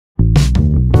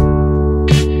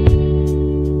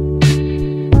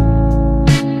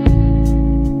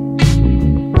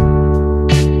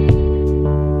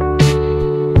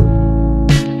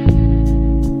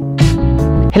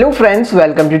Hello friends,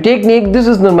 welcome to Technique. This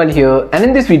is Nirmal here, and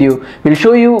in this video we'll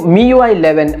show you MIUI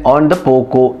 11 on the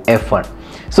Poco F1.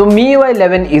 So MIUI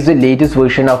 11 is the latest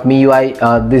version of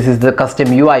MIUI. This is the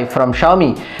custom UI from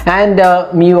Xiaomi, and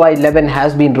MIUI 11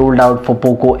 has been rolled out for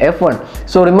Poco F1.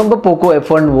 So remember, Poco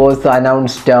F1 was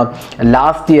announced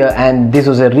last year, and this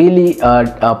was a really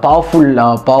powerful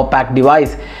power-packed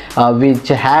device which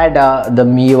had the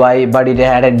MIUI, but it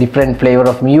had a different flavor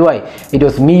of MIUI. It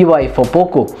was MIUI for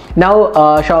Poco. Now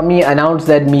Xiaomi announced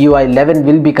that MIUI 11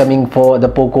 will be coming for the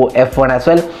Poco F1 as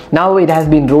well. Now it has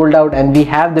been rolled out, and we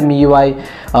have the MIUI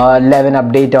 11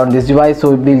 update on this device.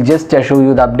 So we'll just show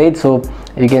you the update. So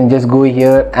you can just go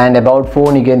here and about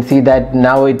phone. You can see that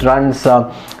now it runs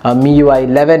MIUI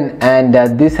 11, and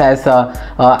this has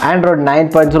Android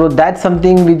 9.0. That's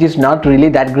something which is not really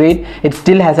that great. It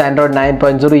still has Android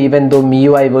 9.0, even though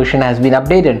MIUI version has been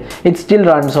updated. It still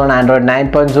runs on Android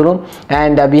 9.0,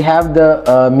 and we have the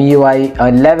MIUI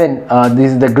 11.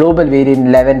 This is the global variant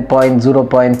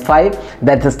 11.0.5.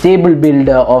 That's a stable build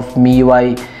of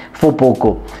MIUI for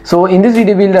Poco. So in this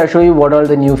video we'll show you what are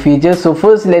the new features. So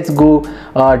first let's go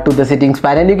to the settings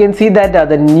panel. You can see that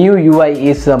the new UI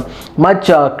is much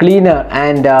cleaner,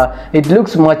 and it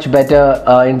looks much better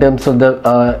in terms of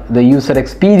the user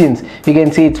experience. You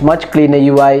can see it's much cleaner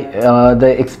UI.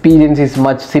 The experience is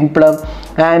much simpler,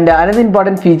 and another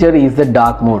important feature is the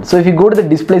dark mode. So if you go to the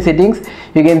display settings,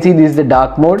 you can see this is the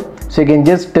dark mode. So you can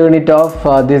just turn it off.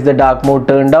 This is the dark mode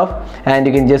turned off, and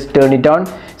you can just turn it on.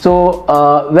 So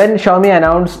when Xiaomi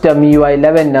announced MIUI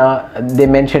 11, they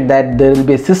mentioned that there will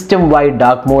be a system-wide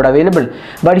dark mode available,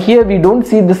 but here we don't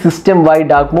see the system-wide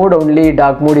dark mode. Only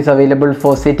dark mode is available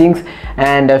for settings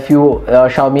and a few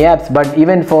Xiaomi apps, but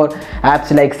even for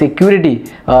apps like security,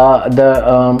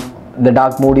 the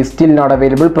dark mode is still not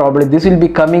available. Probably this will be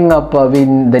coming up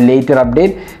in the later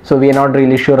update, so we are not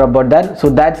really sure about that. So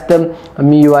that's the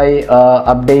MIUI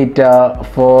update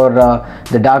for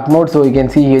the dark mode. So you can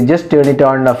see here, just turn it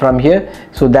on from here.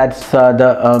 So that's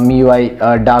the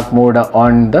MIUI dark mode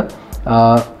on the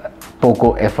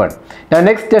Poco F1. Now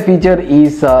next feature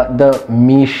is the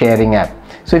Mi sharing app.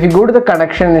 So if you go to the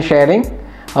connection and sharing,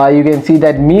 you can see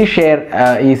that Mi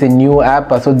Share is a new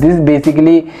app. So this is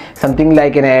basically something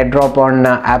like an airdrop on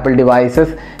Apple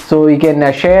devices. So you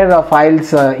can share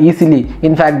files easily.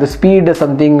 In fact, the speed is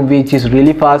something which is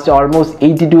really fast. Almost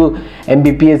 82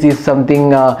 Mbps is something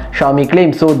Xiaomi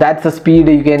claims. So that's the speed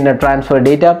you can transfer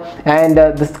data. And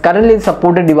this currently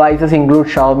supported devices include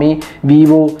Xiaomi,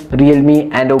 Vivo,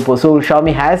 Realme, and Oppo. So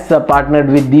Xiaomi has partnered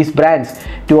with these brands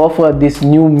to offer this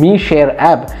new Mi Share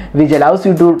app, which allows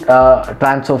you to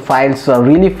transfer files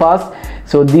really fast.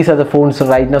 So these are the phones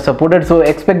right now supported. So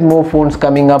expect more phones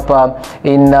coming up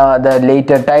in the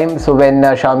later time, so when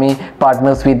Xiaomi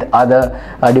partners with other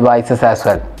devices as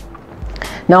well.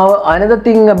 Now another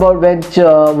thing about which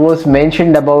was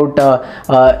mentioned about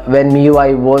when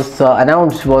MIUI was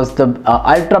announced was the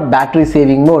ultra battery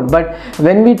saving mode, but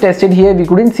when we tested here we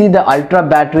couldn't see the ultra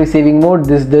battery saving mode.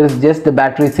 There is just the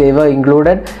battery saver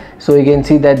included. So you can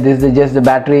see that this is just the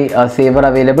battery saver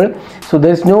available. So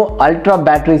there is no ultra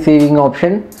battery saving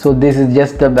option. So this is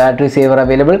just the battery saver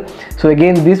available. So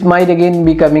again, this might again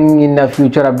be coming in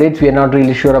future updates. We are not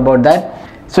really sure about that.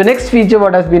 So next feature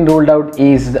what has been rolled out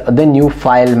is the new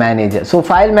file manager. So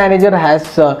file manager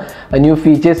has a new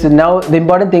features. Now the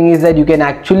important thing is that you can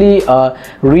actually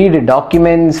read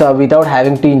documents without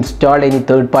having to install any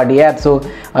third-party app. So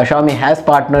Xiaomi has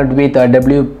partnered with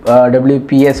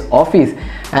WPS Office,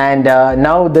 and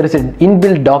now there is an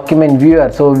inbuilt document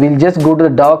viewer. So we'll just go to the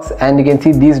docs, and you can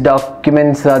see these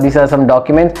documents. These are some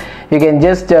documents. You can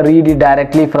just read it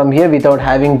directly from here without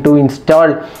having to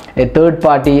install a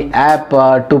third-party app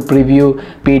to preview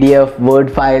PDF,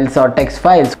 Word files, or text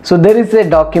files. So there is a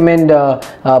document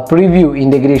preview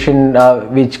integration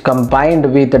which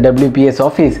combined with the WPS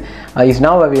Office is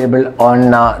now available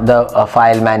on the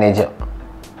file manager.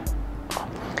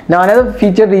 Now another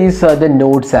feature is the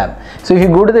Notes app. So if you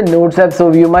go to the Notes app,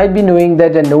 so you might be knowing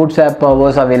that the Notes app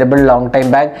was available long time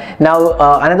back. Now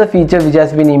another feature which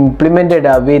has been implemented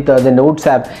with the Notes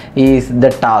app is the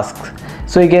tasks.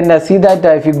 So you can see that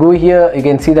if you go here, you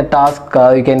can see the task.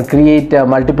 You can create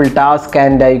multiple tasks,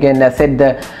 and you can set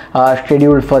the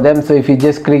schedule for them. So if you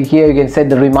just click here, you can set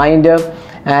the reminder,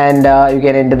 and you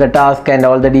can enter the task and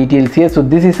all the details here. So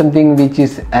this is something which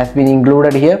has been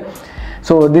included here.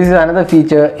 So this is another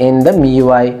feature in the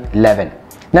MIUI 11.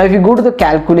 Now if you go to the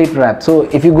calculator app, so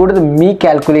if you go to the Mi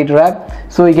calculator app,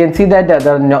 so you can see that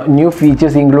there are new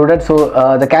features included.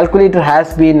 So the calculator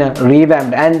has been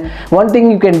revamped, and one thing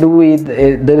you can do is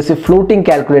there is a floating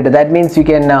calculator. That means you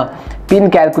can pin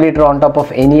calculator on top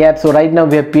of any app. So right now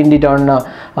we have pinned it on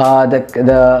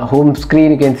the home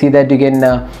screen, you can see that you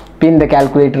can pin the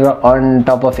calculator on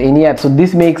top of any app. So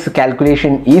this makes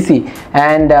calculation easy,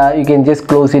 and you can just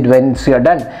close it once you are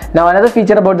done. Now another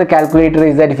feature about the calculator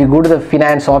is that if you go to the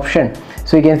finance option,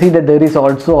 so you can see that there is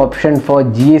also option for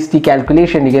GST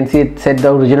calculation. You can see it set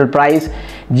the original price,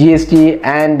 GST,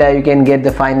 and you can get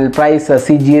the final price,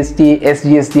 CGST,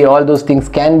 SGST, all those things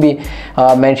can be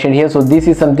mentioned here. So this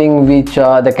is something which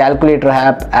the calculator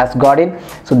app has got in.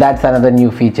 So that's another new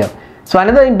feature. So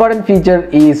another important feature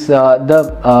is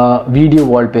the video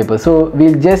wallpaper. So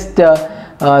we'll just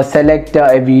select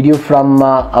a video from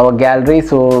our gallery.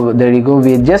 So there you go,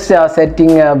 we're just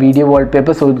setting a video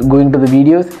wallpaper. So going to the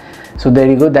videos, so there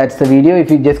you go, that's the video. If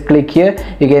you just click here,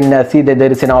 you can see that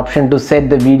there is an option to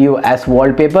set the video as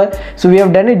wallpaper. So we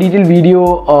have done a detailed video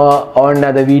on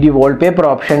the video wallpaper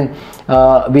option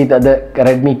with the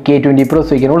Redmi K20 Pro,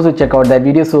 so you can also check out that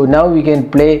video. So now we can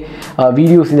play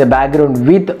videos in the background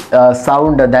with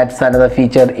sound. That's another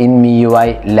feature in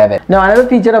MIUI 11. Now another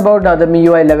feature about the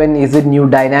MIUI 11 is the new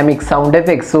dynamic sound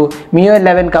effects. So MIUI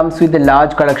 11 comes with a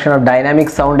large collection of dynamic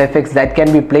sound effects that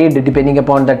can be played depending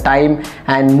upon the time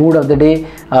and mood of the day.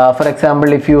 For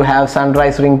example, if you have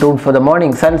sunrise ringtone for the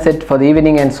morning, sunset for the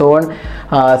evening, and so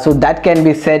on, so that can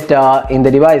be set in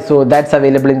the device. So that's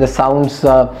available in the sounds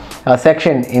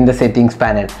section in the settings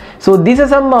panel. So these are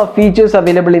some features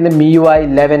available in the MIUI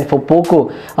 11 for Poco.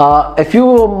 A few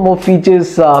more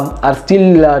features are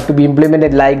still to be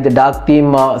implemented, like the dark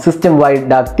theme, system-wide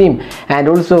dark theme, and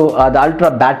also the ultra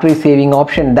battery saving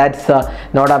option that's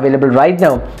not available right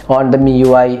now on the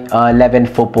MIUI 11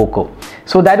 for Poco.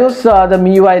 So that was the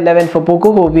MIUI 11 for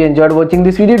Poco. Hope you enjoyed watching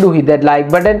this video. Do hit that like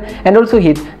button and also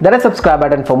hit that subscribe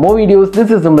button for more videos.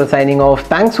 This is Zumra signing off.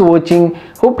 Thanks for watching.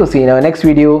 Hope to see you in our next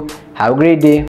video. Have a great day.